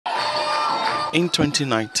In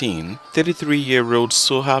 2019, 33-year-old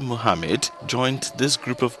Soha Mohammed joined this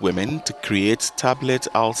group of women to create Tablet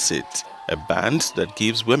Al-Sit, a band that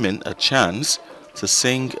gives women a chance to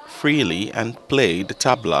sing freely and play the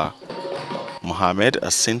tabla. Mohammed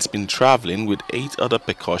has since been traveling with 8 other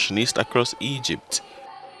percussionists across Egypt.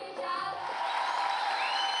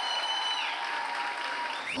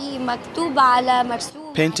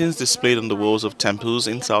 Paintings displayed on the walls of temples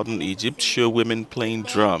in southern Egypt show women playing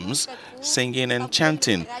drums, singing and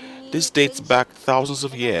chanting. This dates back thousands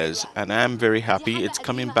of years, and I am very happy it's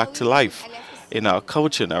coming back to life. In our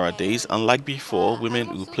culture nowadays, unlike before, women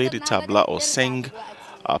who play the tabla or sing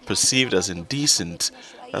are perceived as indecent.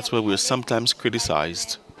 That's why we're sometimes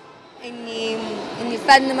criticized.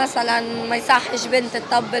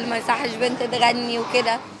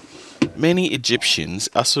 Many Egyptians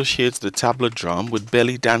associate the tabla drum with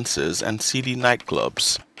belly dancers and seedy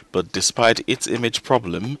nightclubs. But despite its image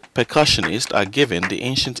problem, percussionists are giving the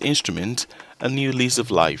ancient instrument a new lease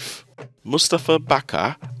of life. Mustafa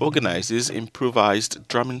Baka organizes improvised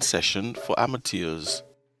drumming session for amateurs.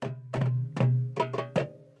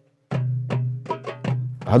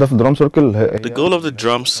 The goal of the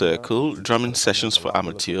drum circle, drumming sessions for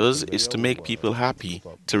amateurs, is to make people happy,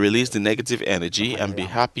 to release the negative energy and be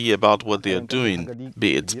happy about what they are doing,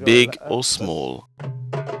 be it big or small.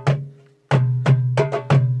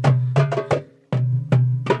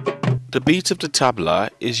 The beat of the tabla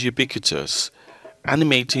is ubiquitous,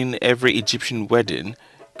 animating every Egyptian wedding,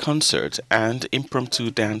 concert and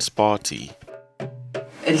impromptu dance party.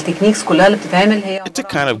 It's a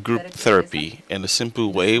kind of group therapy in a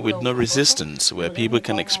simple way with no resistance, where people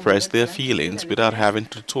can express their feelings without having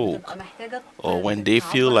to talk, or when they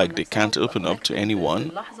feel like they can't open up to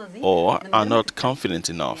anyone or are not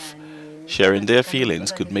confident enough. Sharing their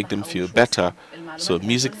feelings could make them feel better, so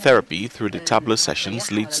music therapy through the tabla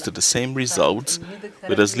sessions leads to the same results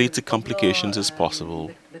with as little complications as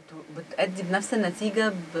possible.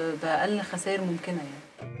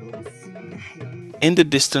 In the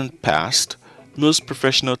distant past, most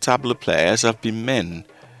professional tabla players have been men,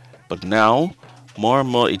 but now more and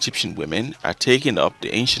more Egyptian women are taking up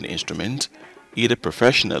the ancient instrument either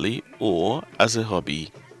professionally or as a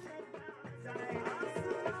hobby.